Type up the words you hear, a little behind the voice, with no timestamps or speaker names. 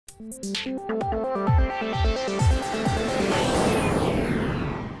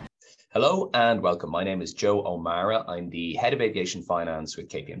Hello and welcome. My name is Joe O'Mara. I'm the head of aviation finance with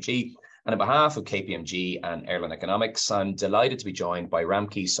KPMG. And on behalf of KPMG and Airline Economics, I'm delighted to be joined by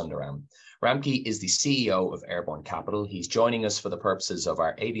Ramki Sundaram. Ramki is the CEO of Airborne Capital. He's joining us for the purposes of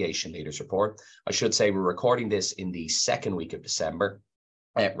our Aviation Leaders Report. I should say we're recording this in the second week of December.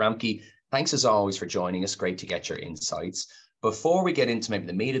 Ramki, thanks as always for joining us. Great to get your insights. Before we get into maybe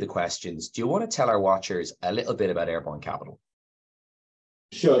the meat of the questions, do you want to tell our watchers a little bit about Airborne Capital?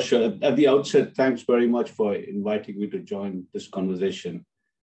 Sure. At the outset, thanks very much for inviting me to join this conversation.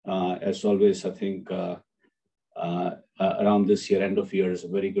 As always, I think around this year, end of year, is a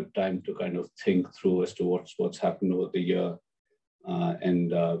very good time to kind of think through as to what's happened over the year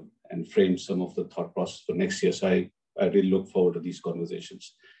and frame some of the thought process for next year. So I really look forward to these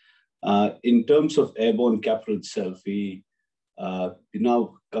conversations. In terms of Airborne Capital itself, we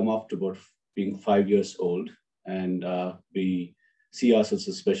now come up to about being 5 years old, and we see us as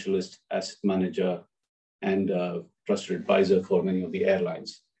a specialist asset manager and a trusted advisor for many of the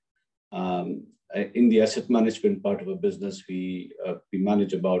airlines. In the asset management part of a business, we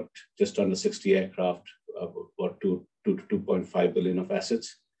manage about just under 60 aircraft, about 2 to 2.5 billion of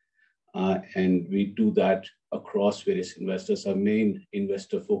assets. And we do that across various investors. Our main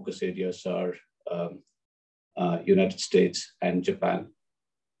investor focus areas are United States and Japan,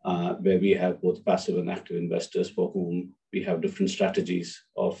 where we have both passive and active investors for whom we have different strategies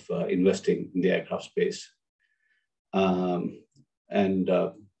of investing in the aircraft space.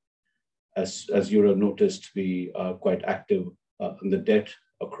 As you have noticed, we are quite active in the debt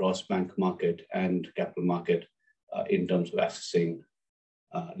across bank market and capital market in terms of accessing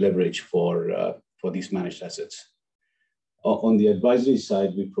leverage for these managed assets. On the advisory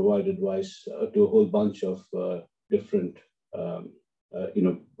side, we provide advice to a whole bunch of different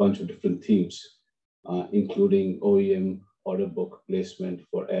themes, including OEM order book placement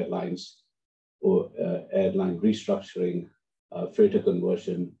for airlines, or airline restructuring, freighter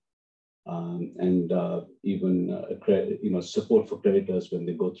conversion, and even support for creditors when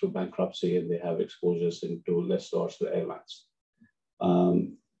they go through bankruptcy and they have exposures into lessors to airlines.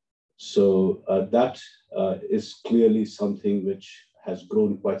 So that is clearly something which has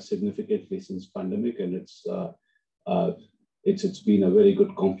grown quite significantly since pandemic, and it's been a very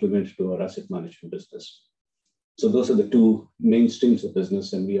good complement to our asset management business. So those are the two main streams of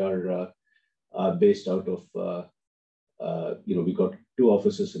business, and we are based out of, we got 2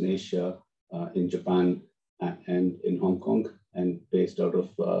 offices in Asia, in Japan and in Hong Kong, and based out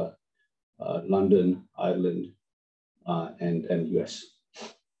of London, Ireland, and US.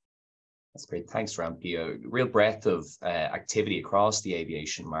 That's great. Thanks, Ramki. A real breadth of activity across the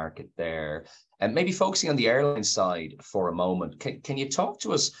aviation market there. And maybe focusing on the airline side for a moment, can you talk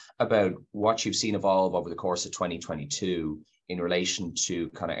to us about what you've seen evolve over the course of 2022 in relation to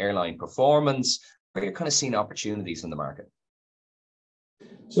kind of airline performance, where you're kind of seeing opportunities in the market?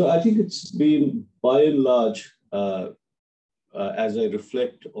 So I think it's been, by and large, as I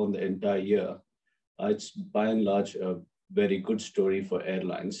reflect on the entire year, it's by and large a very good story for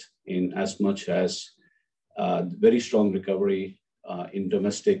airlines, in as much as very strong recovery in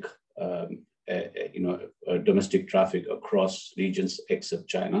domestic traffic across regions except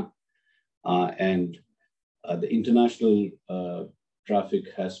China, and the international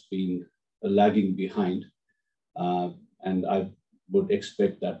traffic has been lagging behind, and I would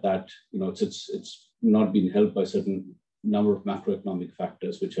expect that it's not been helped by certain number of macroeconomic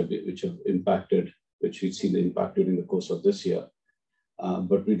factors which have impacted, which we've seen the impact during the course of this year.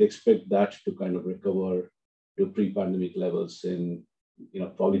 But we'd expect that to kind of recover to pre-pandemic levels in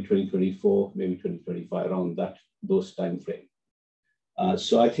probably 2024, maybe 2025, around those time frame.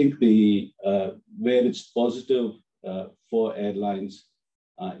 So I think where it's positive for airlines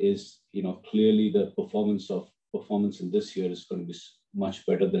is clearly the performance in this year is going to be much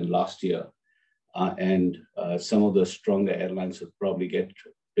better than last year, and some of the stronger airlines will probably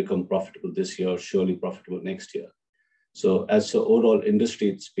become profitable this year, surely profitable next year. So as an overall industry,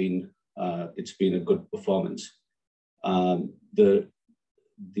 it's been a good performance. The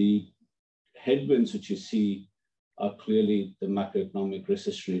headwinds which you see are clearly the macroeconomic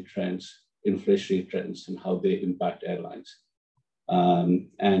recessionary trends, inflationary trends, and how they impact airlines. I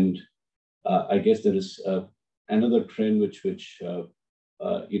guess there is another trend which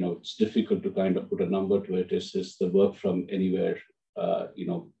it's difficult to kind of put a number to it, is the work from anywhere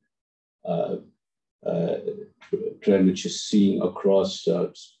trend which is seen across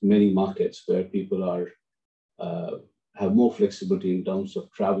many markets, where people have more flexibility in terms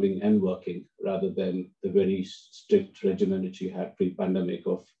of traveling and working, rather than the very strict regimen which you had pre-pandemic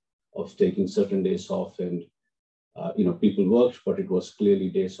of of taking certain days off, and people worked, but it was clearly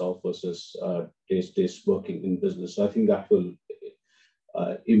days off versus days working in business. So I think that will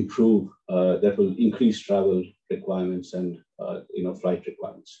that will increase travel requirements and flight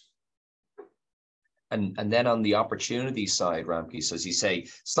requirements. And then on the opportunity side, Ramki, so as you say,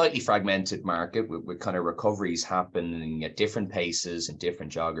 slightly fragmented market with kind of recoveries happening at different paces in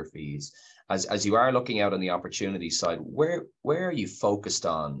different geographies. As you are looking out on the opportunity side, where are you focused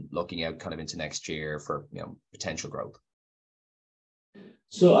on looking out kind of into next year for potential growth?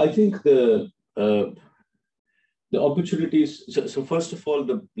 So I think the opportunities. So first of all,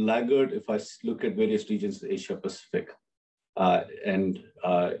 the laggard. If I look at various regions of Asia Pacific, and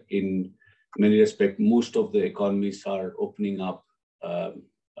in many respects, most of the economies are opening up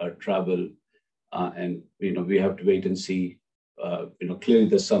travel, and we have to wait and see. Clearly,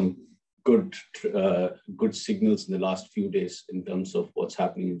 there's some good signals in the last few days in terms of what's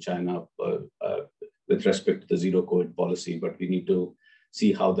happening in China with respect to the zero COVID policy, but we need to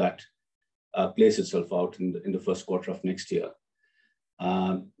see how that plays itself out in the first quarter of next year.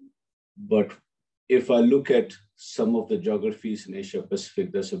 But if I look at some of the geographies in Asia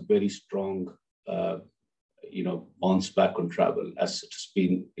Pacific, there's a very strong, bounce back on travel, as it's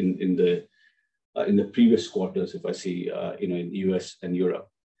been in the previous quarters. If I see, in US and Europe,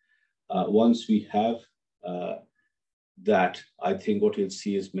 once we have that, I think what you'll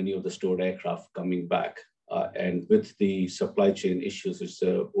see is many of the stored aircraft coming back, and with the supply chain issues which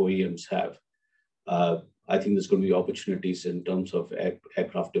the OEMs have, I think there's going to be opportunities in terms of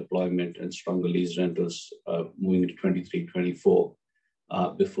aircraft deployment and stronger lease rentals moving into 23, 24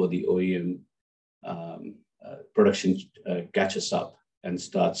 before the OEM production catches up and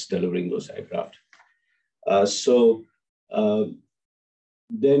starts delivering those aircraft.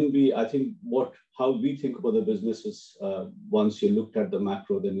 Then I think how we think about the business is, once you looked at the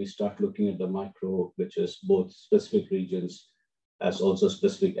macro, then we start looking at the micro, which is both specific regions as also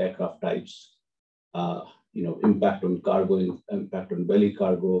specific aircraft types. Impact on cargo, impact on belly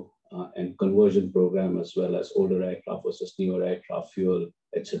cargo, and conversion program, as well as older aircraft versus newer aircraft, fuel,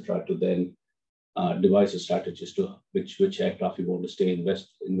 etc. To then devise a strategies to which aircraft you want to stay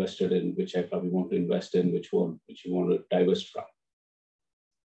invested in, which aircraft you want to invest in, which you want to divest from.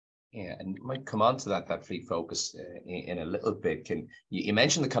 Yeah, and you might come on to that fleet focus in a little bit. You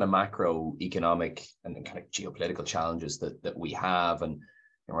mentioned the kind of macroeconomic and kind of geopolitical challenges that we have, and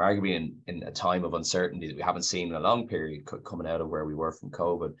we're arguably in a time of uncertainty that we haven't seen in a long period coming out of where we were from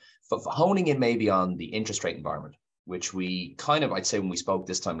COVID. For honing in maybe on the interest rate environment, which we kind of, I'd say when we spoke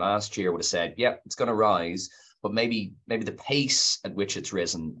this time last year, would have said, yeah, it's going to rise, but maybe the pace at which it's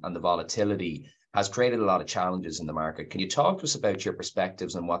risen and the volatility has created a lot of challenges in the market. Can you talk to us about your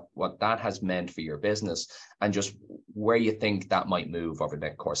perspectives and what that has meant for your business, and just where you think that might move over the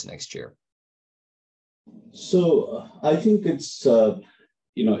course of next year? So I think it's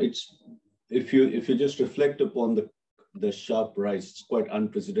if you just reflect upon the sharp rise, it's quite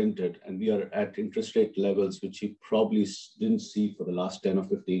unprecedented, and we are at interest rate levels which you probably didn't see for the last 10 or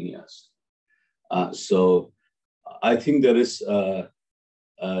 15 years. So I think there is a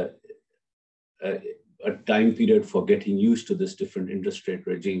time period for getting used to this different interest rate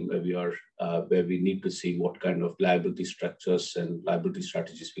regime, where we need to see what kind of liability structures and liability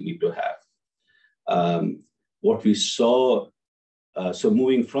strategies we need to have. What we saw, so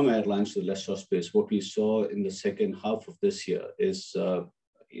moving from airlines to lessor space, what we saw in the second half of this year is,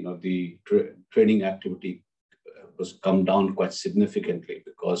 the trading activity was come down quite significantly,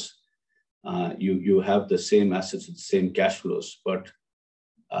 because you have the same assets with the same cash flows, but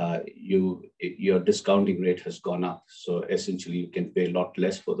your discounting rate has gone up. So essentially, you can pay a lot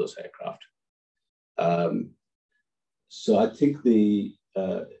less for those aircraft. So I think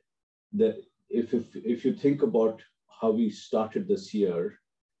if you think about how we started this year,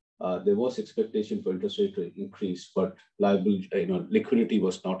 there was expectation for interest rate to increase, but liquidity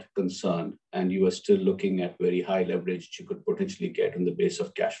was not a concern, and you were still looking at very high leverage you could potentially get on the base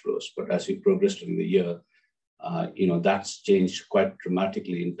of cash flows. But as we progressed in the year, that's changed quite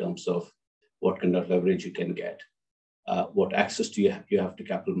dramatically in terms of what kind of leverage you can get, what access do you have to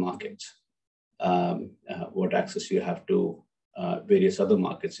capital markets, what access you have to various other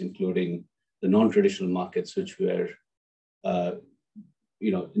markets, including the non-traditional markets, which were,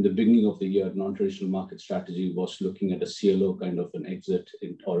 in the beginning of the year, non-traditional market strategy was looking at a CLO kind of an exit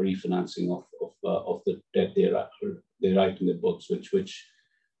or refinancing of the debt they write in the books, which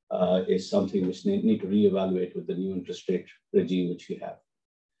is something which they need to reevaluate with the new interest rate regime which we have.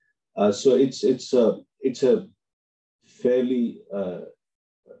 So it's a fairly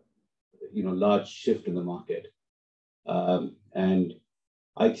large shift in the market, and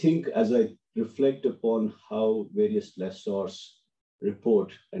I think as I reflect upon how various lessors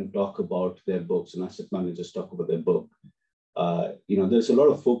report and talk about their books and asset managers talk about their book, there's a lot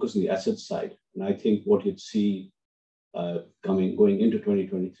of focus on the asset side. And I think what you'd see going into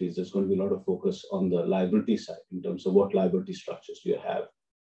 2023 is there's going to be a lot of focus on the liability side in terms of what liability structures do you have.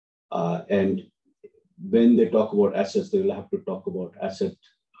 And when they talk about assets, they will have to talk about asset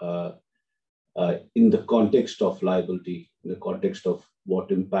in the context of liability, in the context of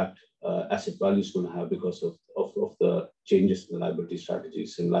what impact asset value is going to have because of the changes in the liability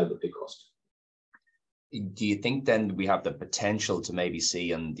strategies and liability cost. Do you think then we have the potential to maybe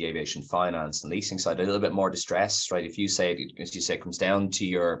see on the aviation finance and leasing side a little bit more distress, right? If you say, as you say, it comes down to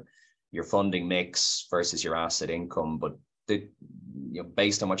your funding mix versus your asset income, but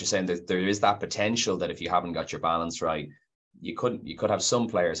based on what you're saying, there is that potential that if you haven't got your balance right, you could have some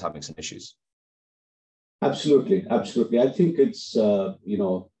players having some issues. Absolutely. I think it's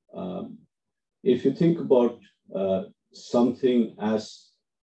if you think about something as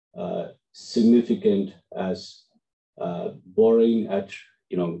significant as borrowing at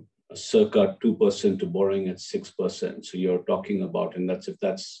circa 2% to borrowing at 6%. So you're talking about, and if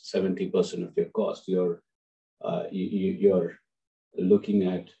that's 70% of your cost, you're looking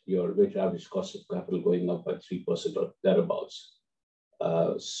at your weighted average cost of capital going up by 3% or thereabouts.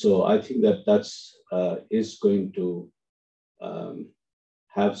 So I think that's is going to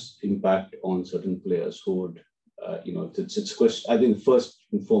have impact on certain players who would, it's question. I think first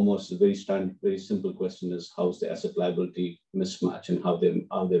and foremost, the very simple question is how's the asset liability mismatch and how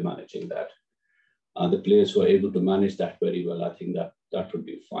they're managing that. The players who are able to manage that very well, I think that would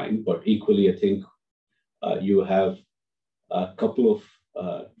be fine. But equally, I think you have a couple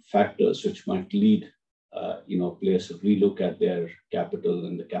of factors which might lead players to relook at their capital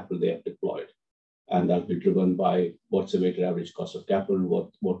and the capital they have deployed, and that'll be driven by what's the weighted average cost of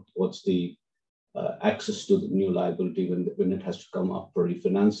capital, what's the access to the new liability when it has to come up for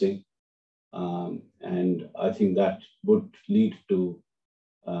refinancing, and I think that would lead to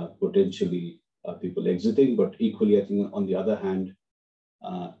potentially people exiting. But equally, I think on the other hand,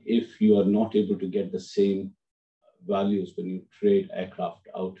 if you are not able to get the same values when you trade aircraft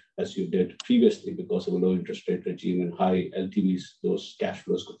out as you did previously because of a low interest rate regime and high LTVs, those cash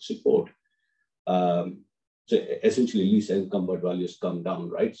flows could support. So essentially, lease encumbered values come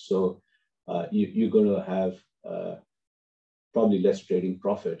down, right? So you're going to have probably less trading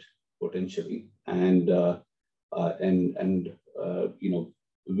profit potentially, and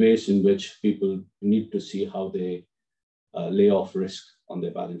ways in which people need to see how they lay off risk on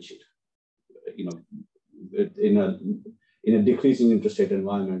their balance sheet. In a decreasing interest rate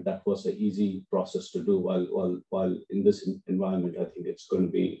environment, that was an easy process to do. While in this environment, I think it's going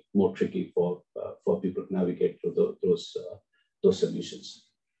to be more tricky for people to navigate through those solutions.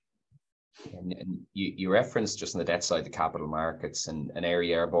 And you referenced just on the debt side, the capital markets, and an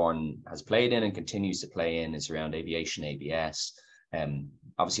area Airborne has played in and continues to play in is around aviation ABS.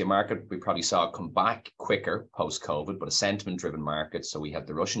 Obviously a market we probably saw come back quicker post-COVID, but a sentiment-driven market. So we have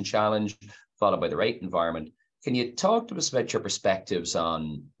the Russian challenge followed by the rate environment. Can you talk to us about your perspectives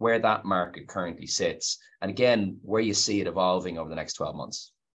on where that market currently sits, and again, where you see it evolving over the next 12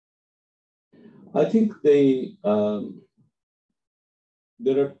 months? I think there are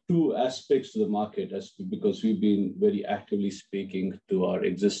two aspects to the market, because we've been very actively speaking to our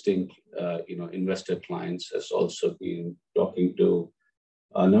existing investor clients, as also been talking to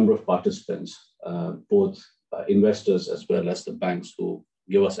a number of participants, both investors as well as the banks who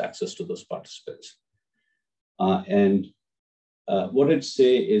give us access to those participants. And what I'd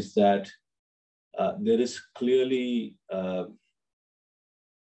say is that there is clearly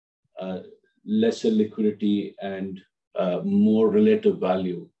lesser liquidity and more relative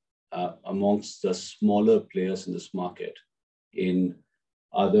value amongst the smaller players in this market in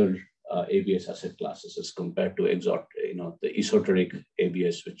other ABS asset classes as compared to the esoteric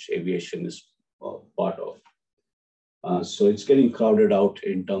ABS, which aviation is part of. So it's getting crowded out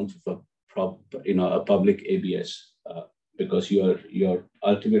in terms of a public ABS because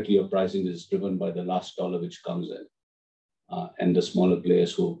ultimately your pricing is driven by the last dollar which comes in, and the smaller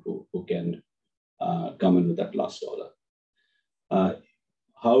players who can come in with that last dollar.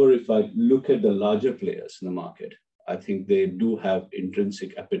 However, if I look at the larger players in the market, I think they do have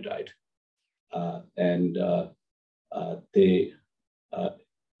intrinsic appetite, and they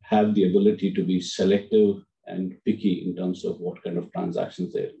have the ability to be selective and picky in terms of what kind of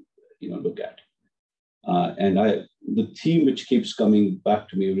transactions they look at. And the theme which keeps coming back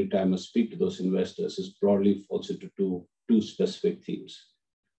to me every time I speak to those investors is broadly falls into two specific themes.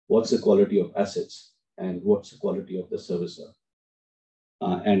 What's the quality of assets and what's the quality of the servicer?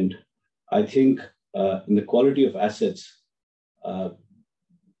 And I think in the quality of assets,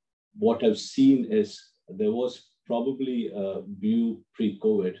 what I've seen is there was probably a view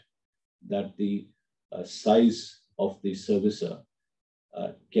pre-COVID that the size of the servicer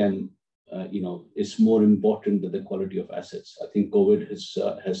is more important than the quality of assets. I think COVID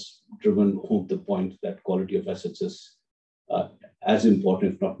has driven home the point that quality of assets is as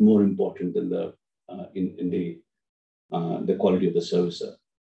important, if not more important, than the quality of the servicer.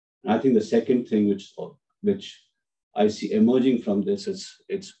 And I think the second thing which I see emerging from this is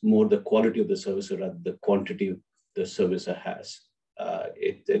it's more the quality of the servicer rather than the quantity the servicer has.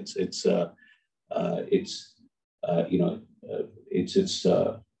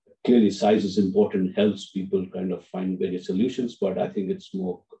 Clearly size is important, helps people kind of find various solutions, but I think it's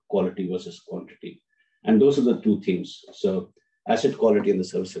more quality versus quantity. And those are the two themes. So asset quality and the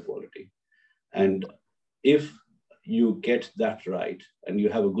servicer quality. And if you get that right and you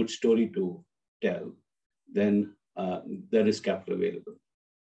have a good story to tell, then there is capital available.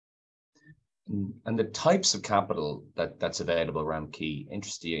 And the types of capital that's available, Ramki,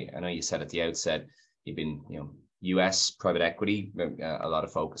 interesting. I know you said at the outset, you've been, US private equity, a lot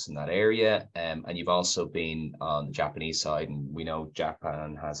of focus in that area. And you've also been on the Japanese side. And we know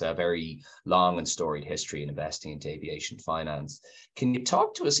Japan has a very long and storied history in investing into aviation finance. Can you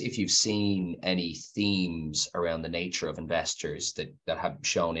talk to us if you've seen any themes around the nature of investors that have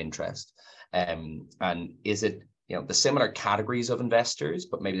shown interest? And is it, the similar categories of investors,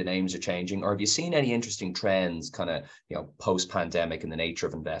 but maybe the names are changing? Or have you seen any interesting trends kind of, post-pandemic in the nature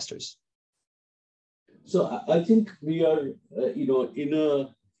of investors? So I think we are,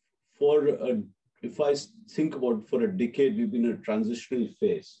 if I think about for a decade, we've been in a transitional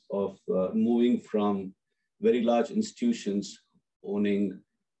phase of moving from very large institutions owning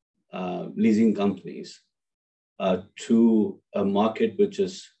leasing companies to a market which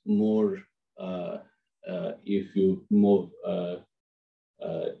is more,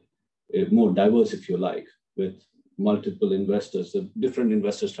 more diverse, if you like, with multiple investors, the different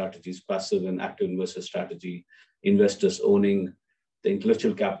investor strategies, passive and active investor strategy, investors owning the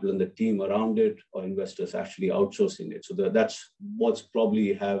intellectual capital and the team around it, or investors actually outsourcing it. So that's what's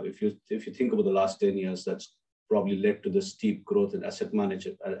probably if you think about the last 10 years, that's probably led to the steep growth in asset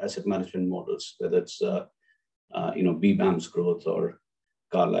management models, whether it's BBAM's growth or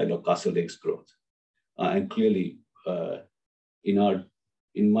Carlyle or Castledake's growth. And clearly,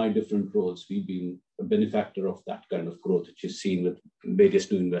 in my different roles, we've been a benefactor of that kind of growth that you've seen with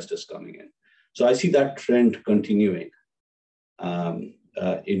various new investors coming in. So I see that trend continuing. In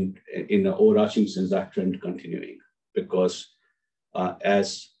an overarching sense, that trend continuing, because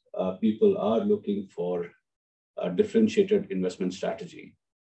as people are looking for a differentiated investment strategy,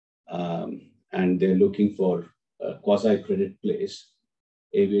 and they're looking for quasi-credit plays,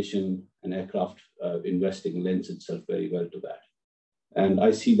 aviation and aircraft investing lends itself very well to that. And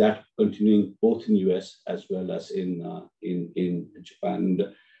I see that continuing both in US as well as in Japan. And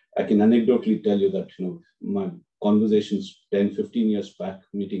I can anecdotally tell you that my conversations 10, 15 years back,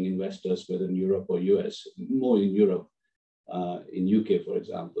 meeting investors, whether in Europe or US, more in Europe, in UK, for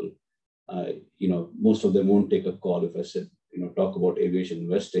example, most of them won't take a call if I said, talk about aviation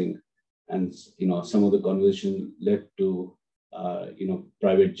investing. And some of the conversation led to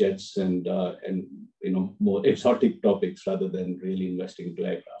private jets and more exotic topics rather than really investing into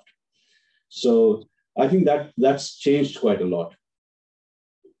aircraft. So I think that's changed quite a lot.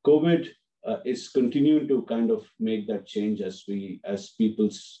 COVID is continuing to kind of make that change as people,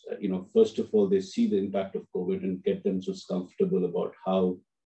 first of all, they see the impact of COVID and get themselves comfortable about how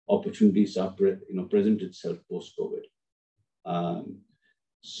opportunities are present itself post-COVID.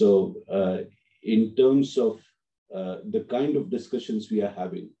 So in terms of the kind of discussions we are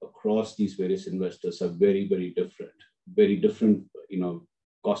having across these various investors are very, very different,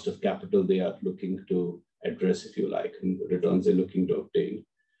 cost of capital they are looking to address, if you like, and returns they're looking to obtain,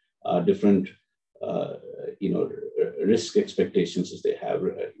 different, risk expectations as they have,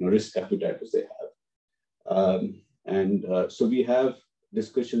 risk appetite as they have. So we have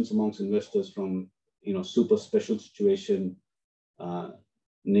discussions amongst investors from, super special situation,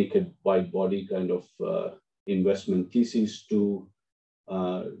 naked white body kind of investment theses to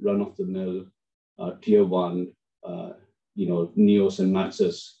run-of-the-mill tier one, NEOs and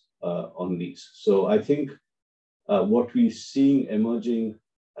MAXes on these. So I think what we're seeing emerging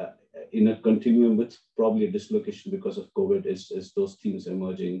in a continuum with probably a dislocation because of COVID is those themes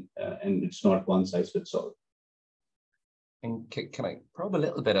emerging, and it's not one size fits all. And can I probe a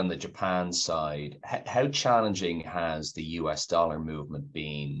little bit on the Japan side? How challenging has the US dollar movement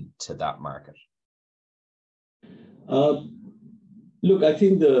been to that market? Look, I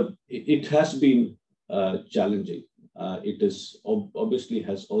think it has been challenging. It is obviously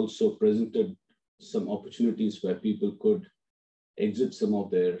has also presented some opportunities where people could exit some of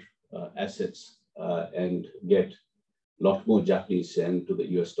their assets and get a lot more Japanese yen to the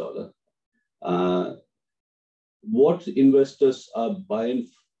US dollar. What investors are buying,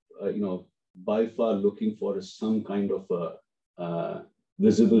 by far looking for is some kind of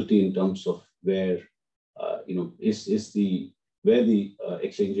visibility in terms of where, where the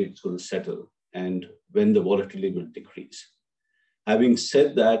exchange rate is going to settle and when the volatility will decrease. Having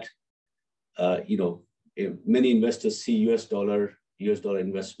said that, many investors see US dollar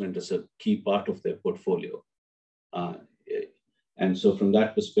investment as a key part of their portfolio. And so from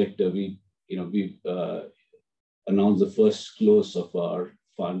that perspective, we've announced the first close of our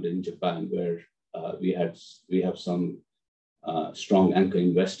fund in Japan, where we have some strong anchor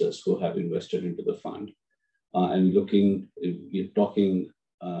investors who have invested into the fund. And working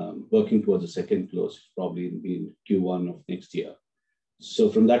towards a second close, probably in Q1 of next year. So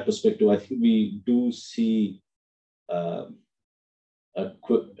from that perspective, I think we do see a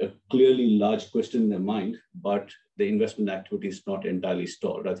clearly large question in their mind, but the investment activity is not entirely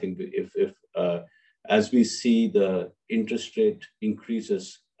stalled. I think if as we see the interest rate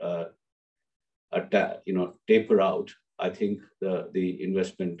increases taper out, I think the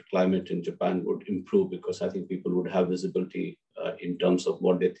investment climate in Japan would improve, because I think people would have visibility in terms of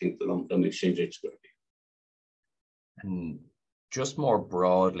what they think the long-term exchange rate is going to be. And just more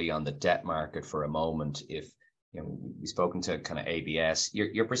broadly on the debt market for a moment, if we've spoken to kind of ABS,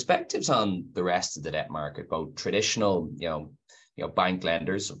 your perspectives on the rest of the debt market, both traditional, bank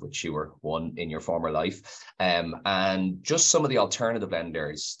lenders, of which you were one in your former life, and just some of the alternative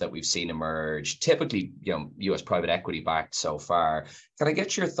lenders that we've seen emerge, typically, US private equity backed so far. Can I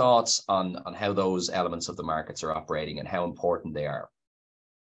get your thoughts on how those elements of the markets are operating and how important they are?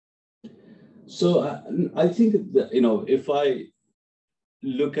 So I think that, if I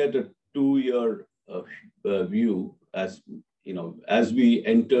look at a 2-year view, as we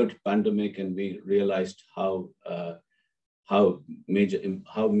entered pandemic and we realized how major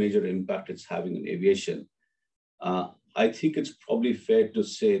impact it's having on aviation, I think it's probably fair to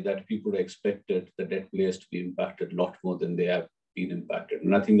say that people expected the debt players to be impacted a lot more than they have been impacted.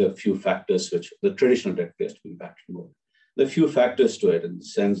 And I think there are a few factors which the traditional debt players to be impacted more. There are a few factors to it, in the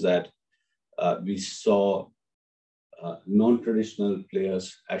sense that we saw non-traditional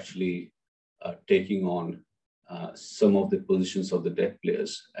players actually taking on some of the positions of the debt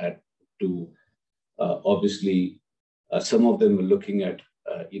players obviously some of them were looking at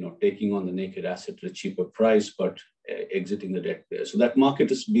taking on the naked asset at a cheaper price, but exiting the debt players. So that market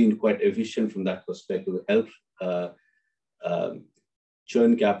has been quite efficient from that perspective, help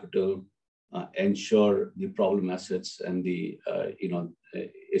churn capital, ensure the problem assets and the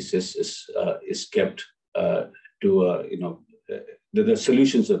is kept to the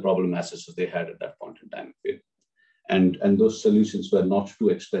solutions to the problem assets that they had at that point in time, and those solutions were not too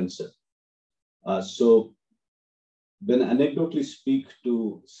expensive. So when anecdotally speak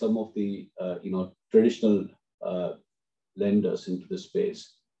to some of the traditional lenders into the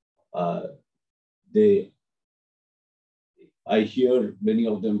space, I hear many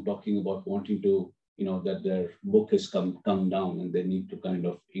of them talking about wanting to, that their book has come down and they need to kind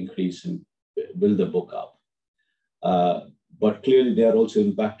of increase and build the book up. But clearly they are also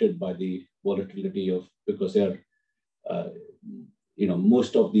impacted by the volatility because they are,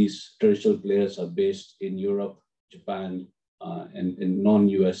 most of these traditional players are based in Europe, Japan, and in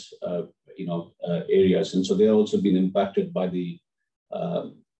non-US, areas. And so they have also been impacted by the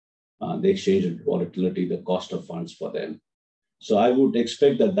exchange rate volatility, the cost of funds for them. So I would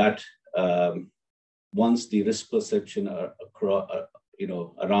expect that once the risk perception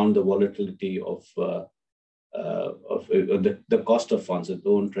around the volatility of the cost of funds, the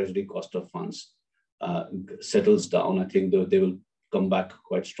own treasury cost of funds, settles down, I think they will come back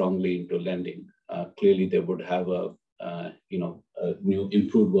quite strongly into lending. Clearly, they would have a new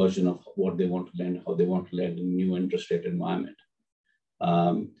improved version of what they want to lend, how they want to lend in a new interest rate environment.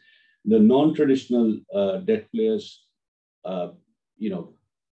 The non-traditional debt players, were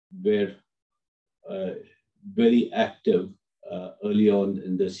very active early on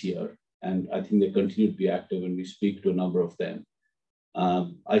in this year, and I think they continue to be active when we speak to a number of them.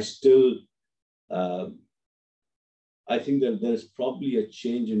 I think that there's probably a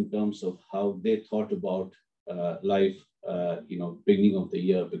change in terms of how they thought about life, beginning of the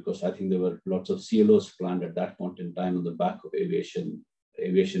year, because I think there were lots of CLOs planned at that point in time on the back of aviation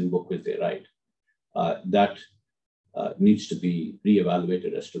book which they write. That needs to be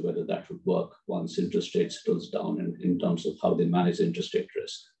reevaluated as to whether that would work once interest rate settles down in terms of how they manage interest rate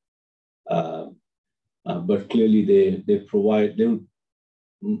risk. But clearly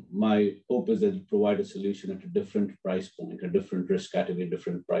my hope is that they provide a solution at a different price point, a different risk category,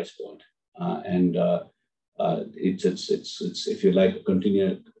 different price point. It's if you like, a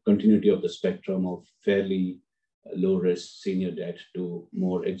continuity of the spectrum of fairly low risk senior debt to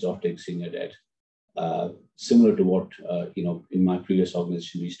more exotic senior debt, similar to what in my previous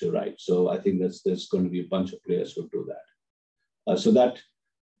organization we used to write. So I think there's going to be a bunch of players who do that. So that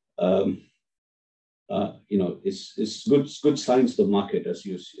it's good signs to the market as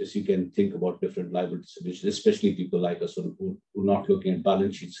you can think about different liability solutions, especially people like us who are not looking at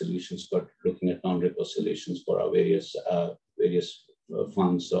balance sheet solutions, but looking at non-recourse solutions for our various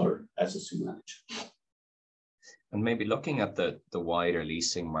funds or assets we manage. And maybe looking at the wider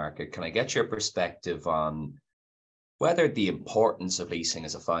leasing market, can I get your perspective on whether the importance of leasing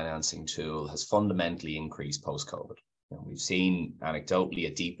as a financing tool has fundamentally increased post-COVID? We've seen anecdotally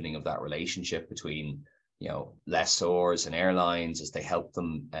a deepening of that relationship between, lessors and airlines as they help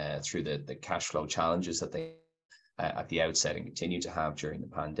them through the cash flow challenges that they at the outset and continue to have during the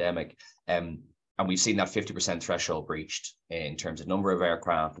pandemic. And we've seen that 50% threshold breached in terms of number of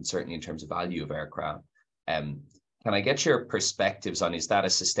aircraft and certainly in terms of value of aircraft. Can I get your perspectives on, is that a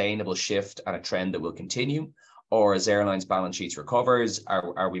sustainable shift and a trend that will continue? Or as airlines' balance sheets recovers,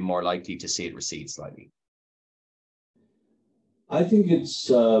 are we more likely to see it recede slightly? I think it's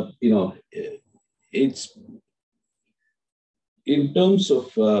in terms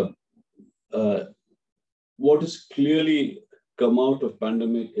of what has clearly come out of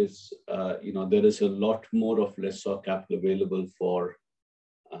pandemic is, there is a lot more of lessor capital available for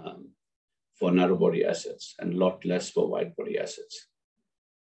narrow body assets and a lot less for wide body assets.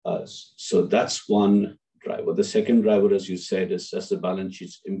 So that's one driver. The second driver, as you said, is as the balance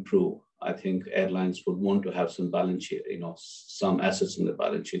sheets improve, I think airlines would want to have some balance sheet, some assets in the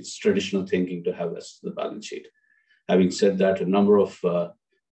balance sheet. It's traditional thinking to have assets in the balance sheet. Having said that, a number of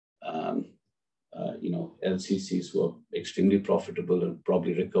LCCs who are extremely profitable and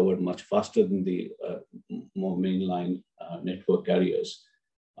probably recovered much faster than the more mainline network carriers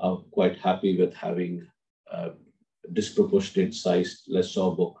are quite happy with having disproportionate sized lessor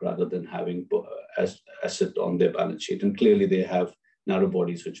book rather than having asset on their balance sheet. And clearly they have narrow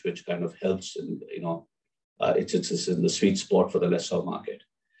bodies, which kind of helps, and it's in the sweet spot for the lessor market.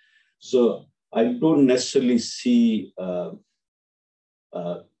 So I don't necessarily see a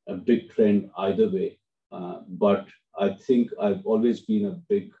big trend either way, but I think I've always been a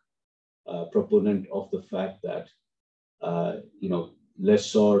big proponent of the fact that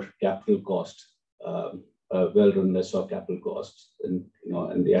lessor capital cost, well-run lessor capital cost, and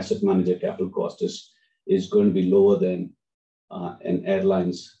the asset manager capital cost is going to be lower than an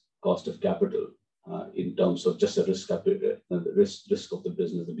airline's cost of capital in terms of just the risk capital, the risk of the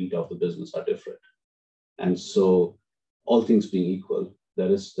business, the beta of the business are different. And so, all things being equal,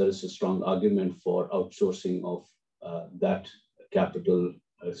 there is a strong argument for outsourcing of that capital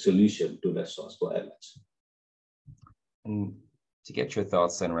solution to lessors for airlines. And to get your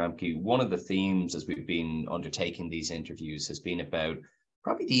thoughts then, Ramki, one of the themes as we've been undertaking these interviews has been about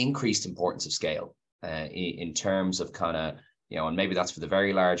probably the increased importance of scale in terms of kind of, and maybe that's for the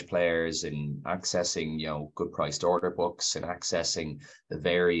very large players in accessing, good priced order books and accessing the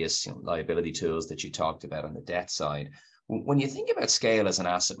various liability tools that you talked about on the debt side. When you think about scale as an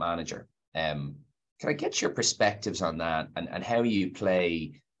asset manager, can I get your perspectives on that and how you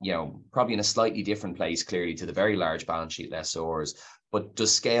play, probably in a slightly different place, clearly, to the very large balance sheet lessors, but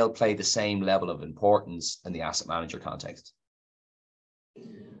does scale play the same level of importance in the asset manager context?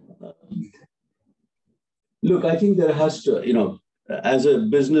 Look, I think there has to, as a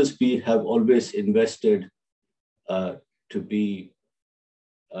business, we have always invested to be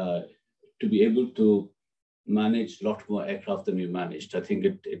able to manage a lot more aircraft than we managed. I think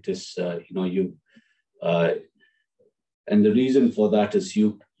it is, and the reason for that is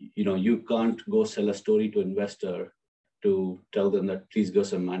you can't go sell a story to investor to tell them that please give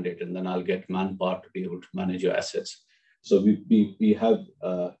us a mandate and then I'll get manpower to be able to manage your assets. So we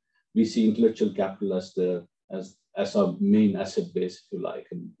see intellectual capital as our main asset base, if you like,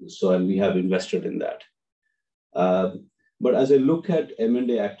 and we have invested in that. But as I look at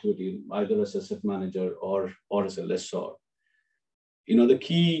M&A activity, either as asset manager or as a lessor, the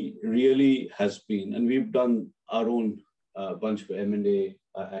key really has been, and we've done our own bunch of M&A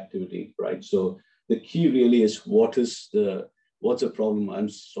activity, right? So the key really is what's the problem I'm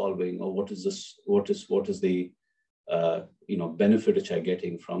solving, or what is the benefit which I'm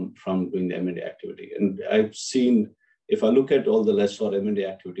getting from doing the M&A activity. And I've seen if I look at all the lessor M&A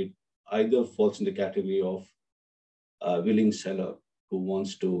activity, either falls in the category of a willing seller who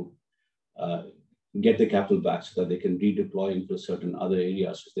wants to get the capital back so that they can redeploy into certain other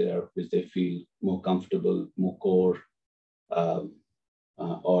areas which they feel more comfortable, more core,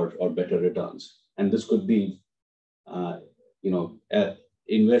 or better returns. And this could be,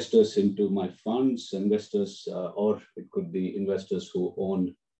 investors into my funds, investors, or it could be investors who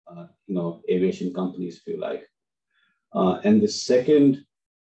own, aviation companies, if you like. And the second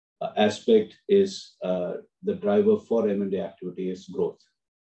aspect is the driver for M&A activity is growth.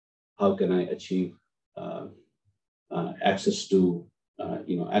 How can I achieve access to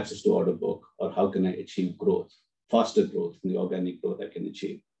order book, or how can I achieve growth, faster growth than the organic growth I can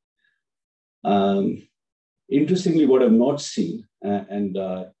achieve? Interestingly, what I've not seen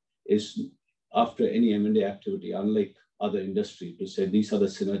is after any M&A activity, unlike other industry, to say these are the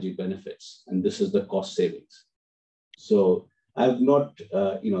synergy benefits and this is the cost savings. So I've not,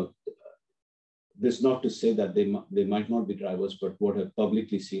 this is not to say that they might not be drivers, but what I've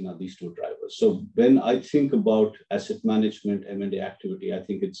publicly seen are these two drivers. So when I think about asset management, M&A activity, I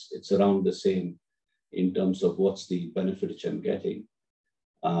think it's around the same in terms of what's the benefit which I'm getting.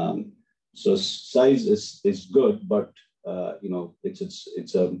 So size is good, but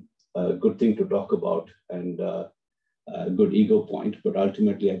it's a good thing to talk about and a good ego point. But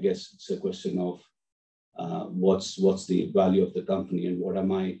ultimately, I guess it's a question of what's the value of the company and what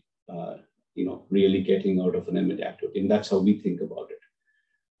am I really getting out of an M&A activity, and that's how we think about it.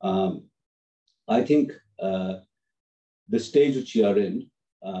 I think the stage which we are in,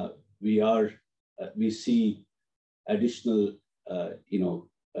 we see additional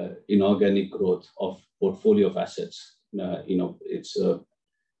inorganic growth of portfolio of assets. It's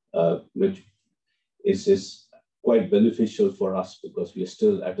which is quite beneficial for us because we are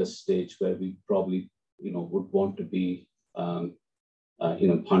still at a stage where we probably would want to be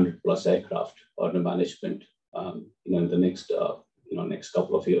 100 plus aircraft under management in the next next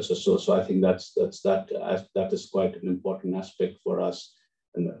couple of years or so. So I think that is quite an important aspect for us.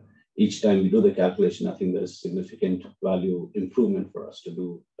 And each time we do the calculation, I think there's significant value improvement for us to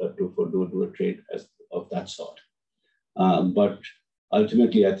do a trade of that sort. But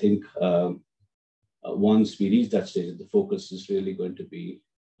ultimately, I think once we reach that stage, the focus is really going to be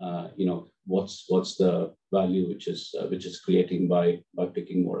what's the value which is creating by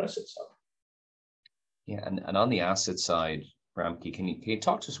picking more assets up. Yeah, and on the asset side, Ramki, can you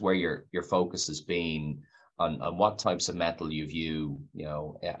talk to us where your focus has been on what types of metal you view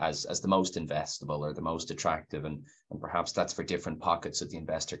as the most investable or the most attractive, and perhaps that's for different pockets of the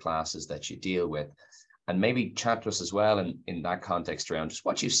investor classes that you deal with, and maybe chat to us as well in that context around just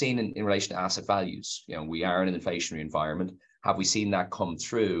what you've seen in relation to asset values. We are in an inflationary environment. Have we seen that come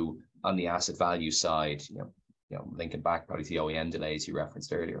through on the asset value side? Linking back probably to the OEM delays you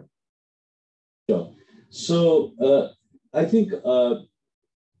referenced earlier. Sure. So I think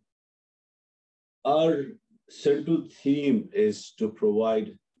our central theme is to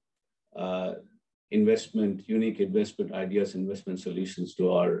provide unique investment ideas, investment solutions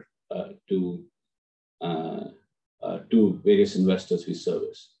to various investors we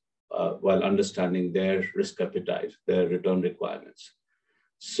service, while understanding their risk appetite, their return requirements.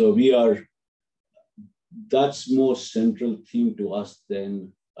 So that's more central theme to us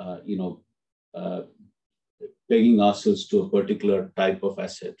than pegging ourselves to a particular type of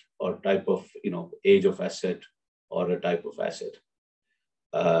asset or type of age of asset or a type of asset.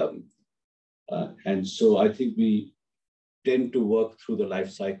 And so I think we tend to work through the life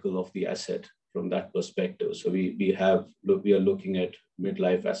cycle of the asset from that perspective. So we are looking at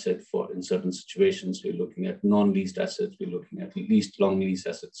midlife asset in certain situations. We're looking at non-leased assets. We're looking at leased, long lease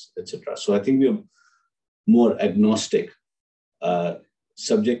assets, etc. So I think we're more agnostic,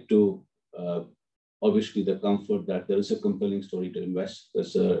 subject to obviously the comfort that there is a compelling story to invest.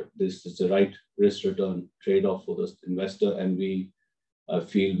 This is the right risk return trade-off for the investor, and we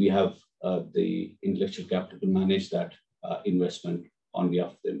feel we have the intellectual capital to manage that investment on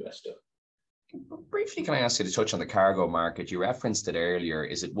behalf of the investor. Briefly, can I ask you to touch on the cargo market? You referenced it earlier.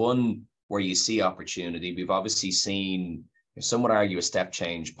 Is it one where you see opportunity? We've obviously seen, some would argue, a step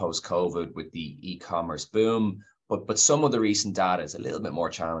change post-COVID with the e-commerce boom, but some of the recent data is a little bit more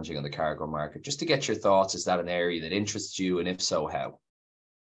challenging on the cargo market. Just to get your thoughts, is that an area that interests you, and if so, how?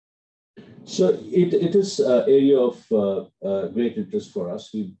 So it is an area of great interest for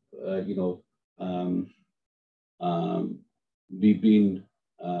us. We've been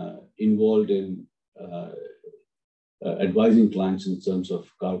involved in advising clients in terms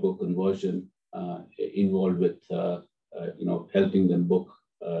of cargo conversion, involved with helping them book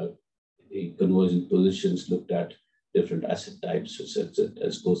the conversion positions, looked at different asset types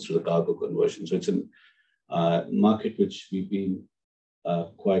as goes through the cargo conversion. So it's a market which we've been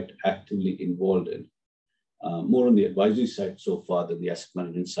quite actively involved in, more on the advisory side so far than the asset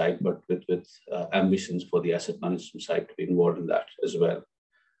management side, but with ambitions for the asset management side to be involved in that as well.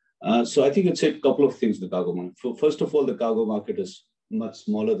 So I think it's a couple of things in the cargo market. First of all, the cargo market is much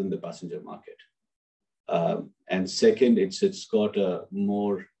smaller than the passenger market. And second, it's got a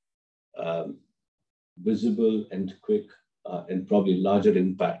more visible and quick and probably larger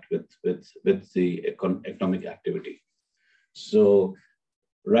impact with the economic activity. So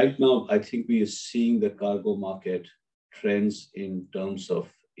right now, I think we are seeing the cargo market trends in terms of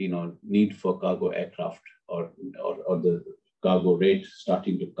need for cargo aircraft or the cargo rate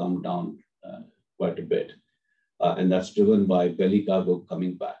starting to come down quite a bit. And that's driven by belly cargo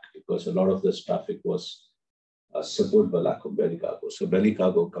coming back, because a lot of this traffic was supported by lack of belly cargo. So belly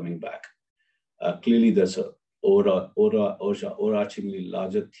cargo coming back. Clearly, there's a overarchingly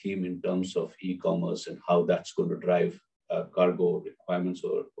larger theme in terms of e-commerce and how that's going to drive cargo requirements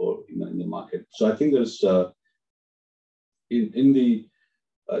or in the market. So I think there's in the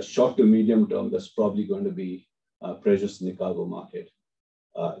short to medium term, there's probably going to be pressures in the cargo market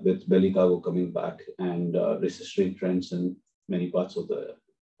with belly cargo coming back and recessionary trends in many parts of the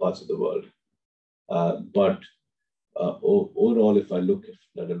world. But overall, if I look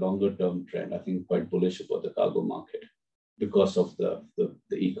at a longer term trend, I think quite bullish about the cargo market because of the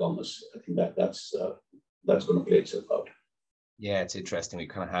e-commerce. I think that's going to play itself out. Yeah, it's interesting. We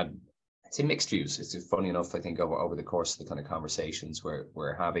kind of had, I'd say, mixed views. It's funny enough, I think, over the course of the kind of conversations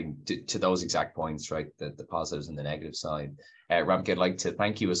we're having to those exact points, right? The positives and the negative side. Ramki, I'd like to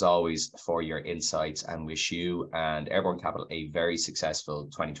thank you as always for your insights and wish you and Airborne Capital a very successful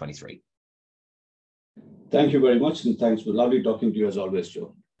 2023. Thank you very much, and thanks. Lovely talking to you as always,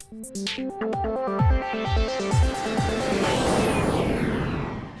 Joe.